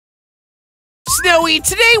Snowy.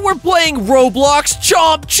 Today we're playing Roblox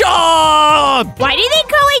Chomp Chomp. Why do they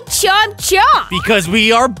call it Chomp Chomp? Because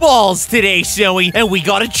we are balls today, Snowy, and we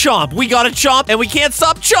gotta chomp. We gotta chomp, and we can't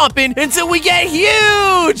stop chomping until we get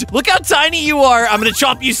huge. Look how tiny you are. I'm gonna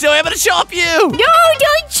chomp you, Snowy. I'm gonna chomp you. No,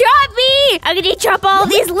 don't chomp me. I'm gonna chomp all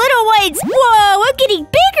these little ones. Whoa, I'm getting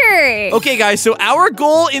bigger. Okay, guys, so our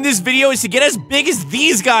goal in this video is to get as big as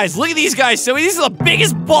these guys. Look at these guys, Snowy. These are the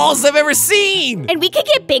biggest balls I've ever seen. And we can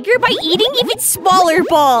get bigger by eating even smaller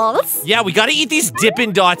balls. Yeah, we gotta eat these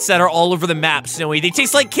Dippin' Dots that are all over the map, Snowy. They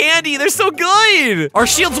taste like candy. They're so good. Our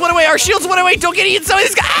shields went away. Our shields went away. Don't get eaten, Snowy.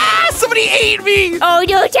 This guy. Ah, somebody ate me. Oh,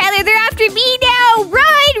 no, Tyler. They're after me now. Run,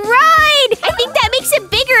 run. I think that makes it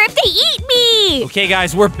bigger if they eat me. Okay,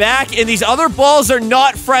 guys, we're back, and these other balls are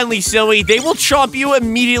not friendly, Snowy. They will chomp you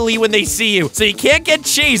immediately when they see you, so you can't get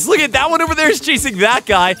chased. Look at that one over there is chasing that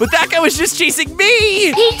guy, but that guy was just chasing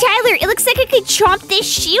me. Hey, Tyler, it looks like I could chomp this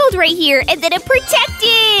shield right here, and then I'm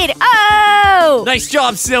protected. Oh! Nice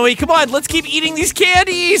job, Snowy. Come on, let's keep eating these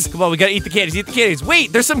candies. Come on, we gotta eat the candies, eat the candies.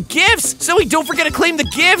 Wait, there's some gifts. Snowy, don't forget to claim the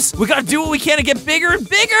gifts. We gotta do what we can to get bigger and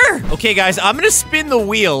bigger. Okay, guys, I'm gonna spin the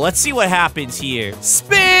wheel. Let's see what happens here.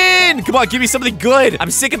 Spin! Come on, give me something good.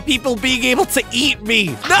 I'm sick of people being able to eat me.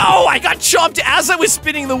 No, I got chomped as I was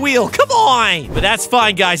spinning the wheel. Come on. But that's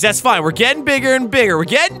fine, guys. That's fine. We're getting bigger and bigger. We're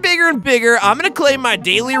getting bigger and bigger. I'm gonna claim my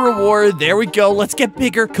daily reward. There we go. Let's get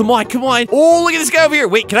bigger. Come on, come on. Oh, look at this guy over here.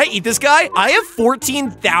 Wait, can I eat this guy? I have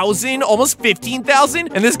 14,000, almost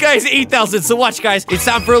 15,000, and this guy is 8,000. So watch, guys. It's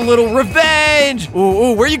time for a little revenge.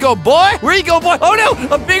 Ooh, where you go, boy? Where you go, boy? Oh,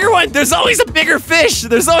 no, a bigger one. There's always a bigger fish.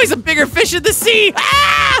 There's always a bigger fish in the sea.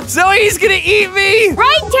 Ah! Zoe, he's gonna eat me.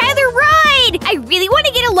 Run, Tyler, run! I really want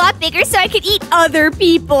to get a lot bigger so I can eat other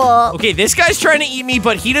people. Okay, this guy's trying to eat me,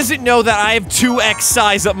 but he doesn't know that I have 2x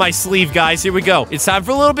size up my sleeve, guys. Here we go. It's time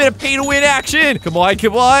for a little bit of pay-to-win action. Come on,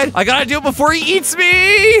 come on. I gotta do it before he eats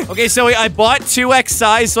me. Okay, so I bought 2x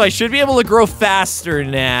size, so I should be able to grow faster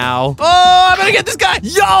now. Oh, I'm gonna get this guy.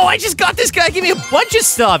 Yo, I just got this guy. Give me a bunch of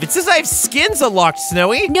stuff. It says I have skins unlocked,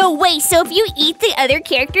 Snowy. No way. So if you eat the other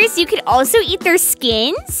characters, you can also eat their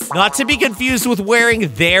skins? Not to be confused with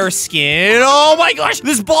wearing their skin. Oh my gosh,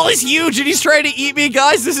 this ball is huge and he's trying to eat me,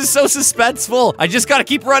 guys. This is so suspenseful. I just gotta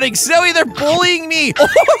keep running. Snowy, they're bullying me.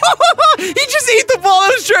 He just ate the ball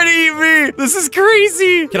that was trying to eat me. This is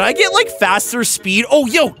crazy. Can I get like faster speed? Oh,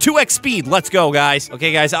 yo, 2x speed. Let's go, guys.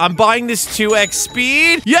 Okay, guys, I'm buying this 2x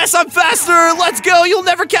speed. Yes, I'm faster. Let's go. You'll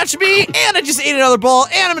never catch me. And I just ate another ball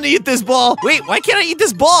and I'm gonna eat this ball. Wait, why can't I eat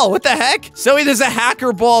this ball? What the heck? Snowy, there's a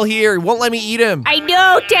hacker ball here. He won't let me eat him. I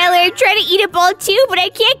know, Tyler. I'm trying to eat a ball too, but I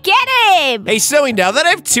can't get him. Hey, Snowy, now that I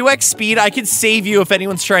have 2x speed, I can save you if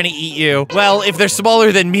anyone's trying to eat you. Well, if they're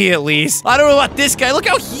smaller than me, at least. I don't know about this guy. Look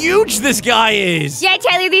how huge this guy is. Yeah,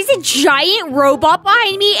 Tyler, there's a giant robot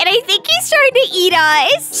behind me, and I think he's trying to eat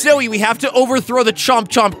us. Snowy, we have to overthrow the Chomp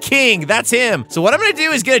Chomp King. That's him. So what I'm going to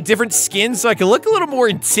do is get a different skin so I can look a little more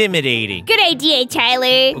intimidating. Good idea,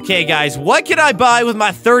 Tyler. Okay, guys, what can I buy with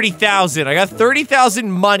my 30,000? I got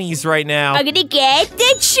 30,000 monies right now. I'm gonna get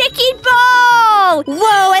the chicken ball.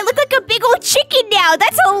 Whoa, I look like a big old chicken now.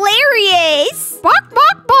 That's hilarious. Bark,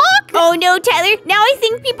 bark, bark. Oh, no, Tyler. Now I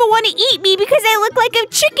think people want to eat me because I look like a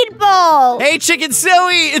chicken ball. Hey, Chicken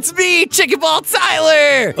Snowy, it's me, Chicken Ball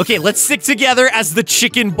Tyler. Okay, let's stick together as the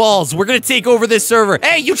Chicken Balls. We're gonna take over this server.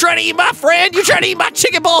 Hey, you trying to eat my friend? You trying to eat my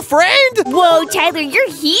Chicken Ball friend? Whoa, Tyler, you're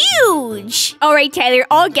huge. All right, Tyler,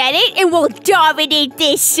 I'll get it, and we'll dominate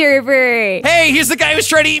this server. Hey, here's the guy who was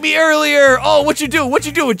trying to eat me earlier. Oh, what you doing? What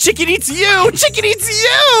you doing? Chicken eats you. Chicken eats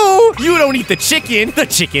you. You don't eat the chicken. The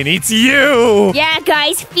chicken eats you. Yeah,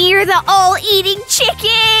 guys, fear the all-eating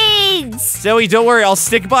chickens. Zoe, don't worry. I'll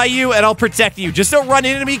stick by you and I'll protect you. Just don't run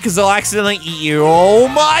into me because I'll accidentally eat you. Oh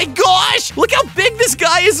my gosh. Look how big this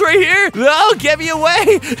guy is right here. Oh, get me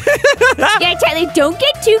away. Yeah, Tyler, don't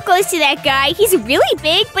get too close to that guy. He's really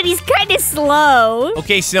big, but he's kind of slow.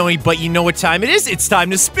 Okay, Snowy, but you know what time it is? It's time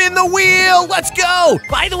to spin the wheel. Let's go.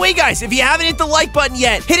 By the way, guys, if you haven't hit the like button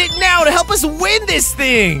yet, hit it now to help us win this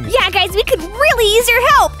thing. Yeah, guys, we could really use your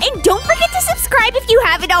help. And don't forget to subscribe if you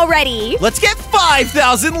haven't already. Let's get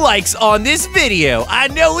 5,000 likes on this video. I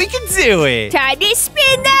know we can do it. Time to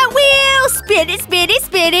spin that wheel. Spin it, spin it,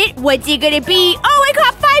 spin it. What's it gonna be? Oh, I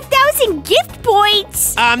got 5,000 gift points.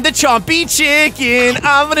 points. I'm the chompy chicken.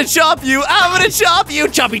 I'm gonna chomp you. I'm gonna chomp you.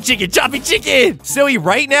 Chompy chicken, chompy chicken. Snowi,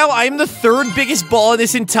 right now, I am the third biggest ball in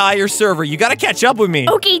this entire server. You gotta catch up with me.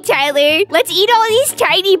 Okay, Tyler, let's eat all these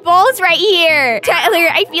tiny balls right here. Tyler,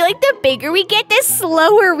 I feel like the bigger we get, the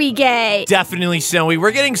slower we get. Definitely, Snowi.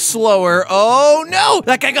 We're getting slower. Oh, no.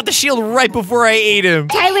 That guy got the shield right before I ate him.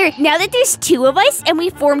 Tyler, now that there's two of us and we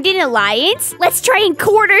formed an alliance, let's try and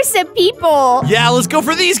corner some people. Yeah, let's go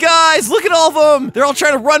for these guys. Look at all of them. They're all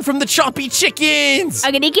trying to run from the chompy chickens.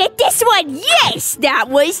 I'm gonna get this one. Yes, that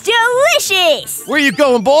was delicious. Where you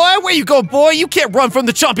going, boy? Where you going, boy? You can't run from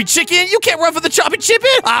the chompy chicken. You can't run from the chompy chicken.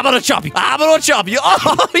 I'm gonna chomp you. I'm gonna chomp you.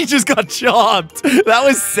 Oh, he just got chomped. That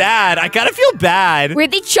was sad. I kind of feel bad. We're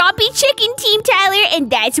the chompy chicken team, Tyler, and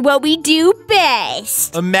that's what we do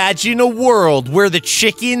best. Imagine a world where the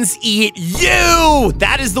chickens eat you.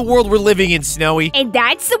 That is the world we're living in, Snowi. And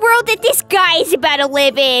that's the world that this guy is about to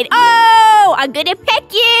live in. Oh, I'm gonna peck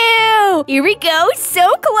you. Here we go.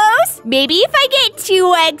 So close. Maybe if I get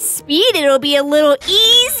 2x speed, it'll be a little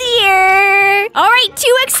easier. All right,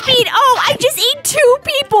 2x speed. Oh, I just ate 2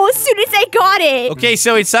 people as soon as I got it. Okay,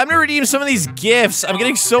 so it's time to redeem some of these gifts. I'm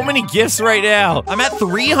getting so many gifts right now. I'm at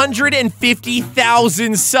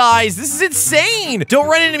 350,000 size. This is insane. Don't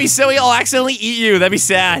run into me, Snowi. I'll accidentally eat you. That'd be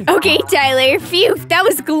sad. Okay, Tyler. Phew, that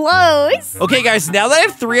was close. Okay, guys, now that I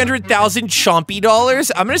have 300,000 chompy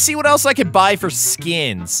dollars, I'm gonna see what else I can buy for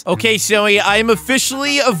skins. Okay, Snowi, I am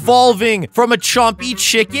officially evolving from a chompy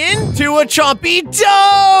chicken to a chompy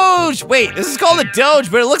doge. Wait, this is called a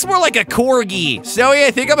doge, but it looks more like a corgi. Snowi,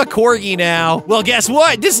 I think I'm a corgi now. Well, guess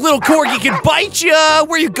what? This little corgi can bite ya.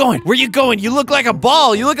 Where you going? Where you going? You look like a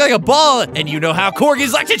ball. You look like a ball. And you know how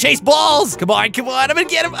corgis like to chase balls. Come on, come on. I'm gonna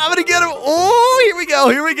get him. I'm gonna get him. Oh, here we go.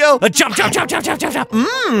 Here we go. Jump, jump, jump, jump, jump, jump, jump.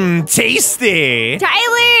 Mmm, tasty.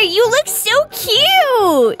 Tyler, you look so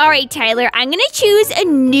cute. All right, Tyler, I'm gonna choose a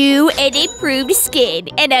new and improved skin.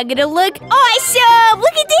 And I'm gonna look awesome.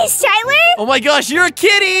 Look at this, Tyler. Oh my gosh, you're a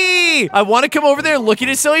kitty. I want to come over there and look at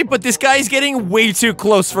it, Snowi, but this guy's getting way too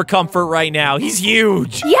close for comfort right now. He's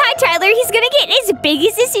huge. Yeah, Tyler, he's gonna get as big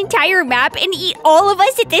as this entire map and eat all of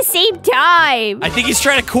us at the same time. I think he's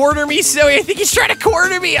trying to corner me, Snowi. I think he's trying to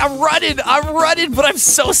corner me. I'm running, but I'm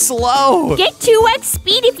so slow. Get 2x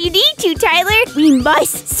speed if you need to, Tyler. We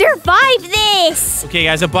must survive this. Okay,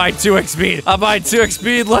 guys, I'm buying 2x speed. I'm buying 2x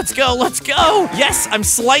speed. Let's go, let's go. Yes, I'm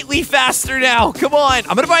slightly faster now. Come on.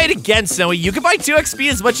 I'm gonna buy it again, Snowi. You can buy 2x speed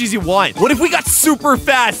as much as you want. What if we got super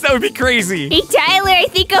fast? That would be crazy. Hey, Tyler, I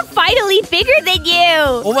think I'm finally bigger than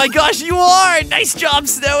you. Oh my gosh, you are. Nice job,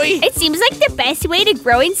 Snowi. It seems like the best way to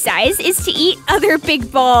grow in size is to eat other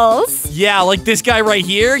big balls. Yeah, like this guy right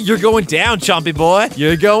here. You're going down, chompy boy.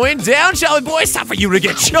 You're going down, chompy boy. It's time for you to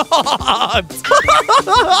get chomped.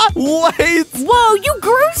 Wait. Whoa, you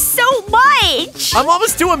grew so much. I'm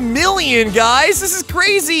almost to 1 million, guys. This is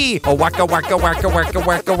crazy. Oh, wacka, wacka, wacka, wacka,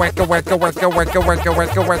 wacka, wacka, wacka, wacka, wacka, wacka,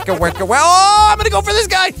 wacka, wacka, wacka. Oh, I'm gonna go for this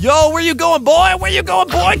guy. Yo, where you going, boy? Where you going,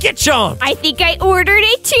 boy? Get chomped. I think I ordered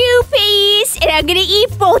a 2-piece, and I'm gonna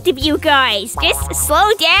eat both of you guys. Just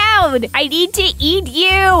slow down. I need to eat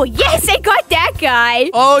you. Yes, I got that guy.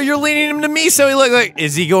 Oh, you're leaning him to me, so he look like,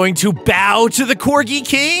 is he going to bow to the Corgi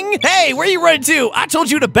King? Hey, where are you running to? I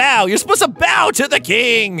told you to bow. You're supposed to bow to the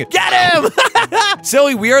king. Get him!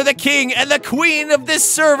 Zoe, we are the king and the queen of this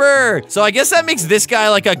server. So I guess that makes this guy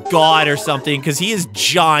like a god or something, because he is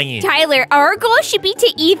giant. Tyler, our goal should be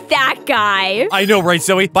to eat that guy. I know, right,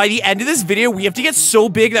 Zoe? By the end of this video, we have to get so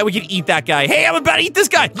big that we can eat that guy. Hey, I'm about to eat this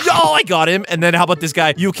guy. Yo, I got him. And then how about this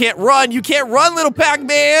guy? You can't run. You can't run, little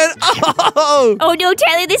Pac-Man. Oh. Oh no,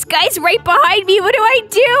 Tyler, this guy's right behind me. What do I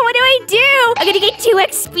do? What do I do? I'm gonna get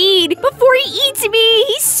 2x speed before he eats me.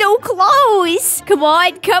 He's so close. Come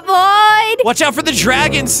on, come on. Watch out for the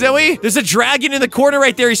dragon, Zoe. There's a dragon in the corner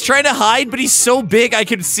right there. He's trying to hide, but he's so big I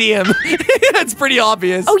can see him. That's pretty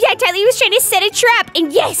obvious. Oh yeah, Tyler, he was trying to set a trap.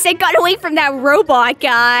 And yes, I got away from that robot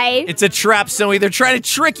guy. It's a trap, Zoe. They're trying to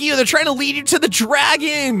trick you. They're trying to lead you to the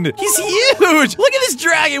dragon. He's huge. Look at this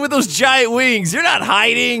dragon with those giant wings. You're not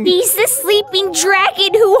hiding. He's the sleeping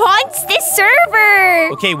dragon who haunts this server.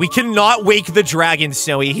 Okay, we cannot wake the dragon,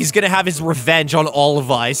 Snowy. He's gonna have his revenge on all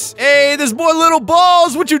of us. Hey, there's more little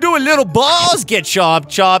balls. What you doing, little balls? Get chop,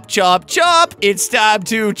 chop, chop, chop. It's time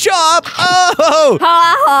to chop. Oh!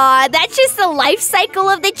 Ha ha, that's just the life cycle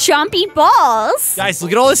of the chompy balls. Guys,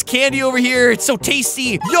 look at all this candy over here. It's so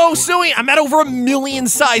tasty. Yo, Snowy, I'm at over 1 million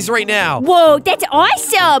size right now. Whoa, that's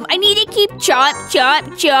awesome. I need to keep chomp, chomp,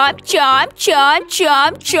 chomp, chomp, chomp,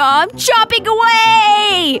 chomp, chomp, chopping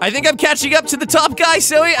away. I think I'm catching up to the top guy,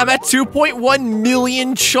 Snowy. I'm at 2.1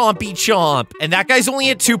 million chompy chomp. And that guy's only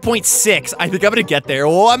at 2.6. I think think I'm gonna get there?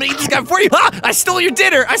 Oh, I'm gonna eat this guy before you. Ha! I stole your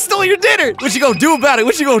dinner. I stole your dinner. What you gonna do about it?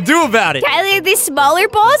 What you gonna do about it? Tyler, these smaller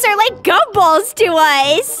balls are like gumballs to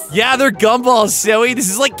us. Yeah, they're gumballs, Zoe. This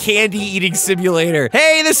is like candy eating simulator.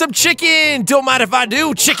 Hey, there's some chicken. Don't mind if I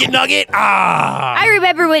do. Chicken nugget. Ah. I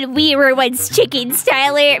remember when we were once chickens,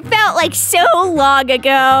 Tyler. It felt like so long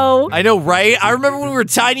ago. I know, right? I remember when we were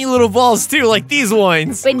tiny little balls too, like these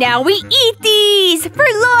ones. But now we eat these for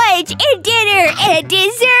lunch and dinner and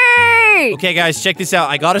dessert. Okay, guys, check this out.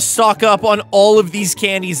 I gotta stock up on all of these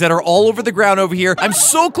candies that are all over the ground over here. I'm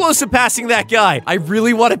so close to passing that guy. I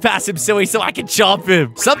really want to pass him, Zoe, so I can chomp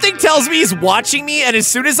him. Something tells me he's watching me, and as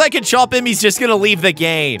soon as I can chomp him, he's just gonna leave the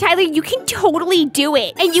game. Tyler, you can totally do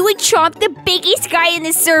it. And you would chomp the biggest guy in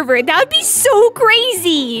the server. That would be so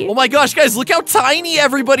crazy. Oh my gosh, guys, look how tiny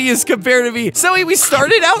everybody is compared to me. Zoe, we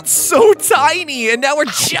started out so tiny, and now we're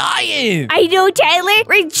giant. I know, Tyler.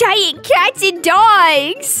 We're giant cats and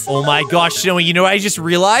dogs. Oh my gosh, Zoe, you know what I just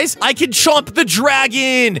realized? I can chomp the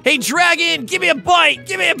dragon. Hey, dragon, give me a bite.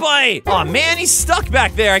 Give me a bite. Oh man, he's stuck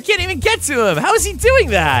back there. I can't even get to him. How is he doing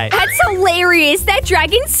that? That's hilarious. That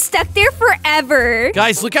dragon's stuck there forever.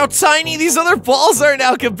 Guys, look how tiny these other balls are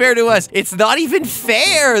now compared to us. It's not even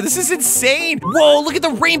fair. This is insane. Whoa, look at the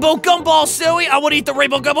rainbow gumball, Zoe. I want to eat the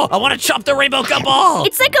rainbow gumball. I want to chop the rainbow gumball.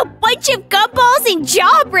 It's like a bunch of gumballs and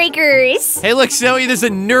jawbreakers. Hey, look, Zoe, there's a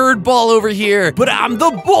nerd ball over here, but I'm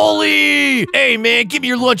the bully. Hey, man, give me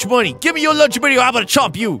your lunch money. Give me your lunch money or I'm going to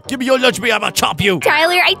chomp you. Give me your lunch money or I'm going to chomp you.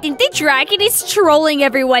 Tyler, I think the dragon is trolling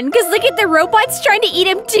everyone because look at the robots trying to eat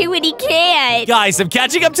him too and he can't. Guys, I'm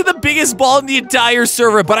catching up to the biggest ball in the entire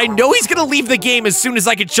server, but I know he's going to leave the game as soon as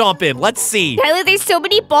I can chomp him. Let's see. Tyler, there's so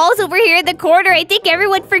many balls over here in the corner. I think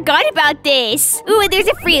everyone forgot about this. Ooh, and there's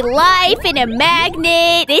a free life and a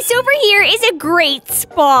magnet. This over here is a great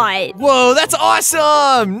spot. Whoa, that's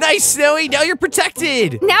awesome. Nice, Snowy. Now you're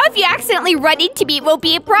protected. Now if you accidentally run into me, it won't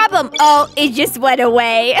be a problem. Oh, it just went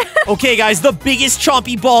away. Okay, guys, the biggest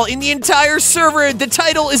chompy ball in the entire server. The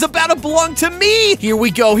title is about to belong to me. Here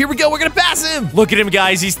we go. Here we go. We're going to pass him. Look at him,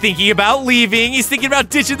 guys. He's thinking about leaving. He's thinking about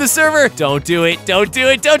ditching the server. Don't do it. Don't do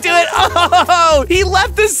it. Don't do it. Oh, he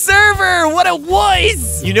left the server. What a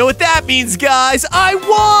wuss. You know what that means, guys. I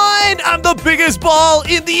won. I'm the biggest ball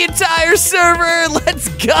in the entire server. Let's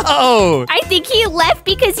go. I think he left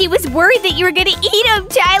because he was worried that you were going to eat him,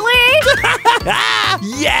 Tyler.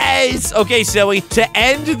 Yes. Okay, Zoe, to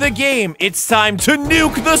end the game, it's time to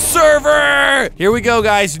nuke the server. Here we go,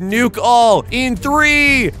 guys. Nuke all in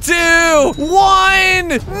 3, 2, 1.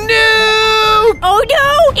 Nuke. Oh,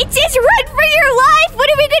 no. It says run for your life. What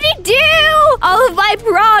are we going to do? All of my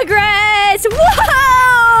progress.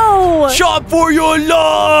 Whoa. Chomp for your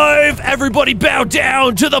life. Everybody bow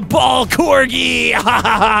down to the ball corgi.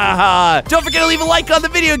 Don't forget to leave a like on the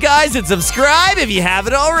video, guys, and subscribe if you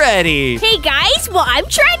haven't already. Hey, guys. Well, I'm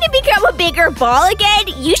trying to become a bigger ball again.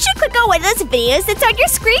 You should click on one of those videos that's on your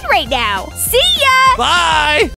screen right now. See ya. Bye.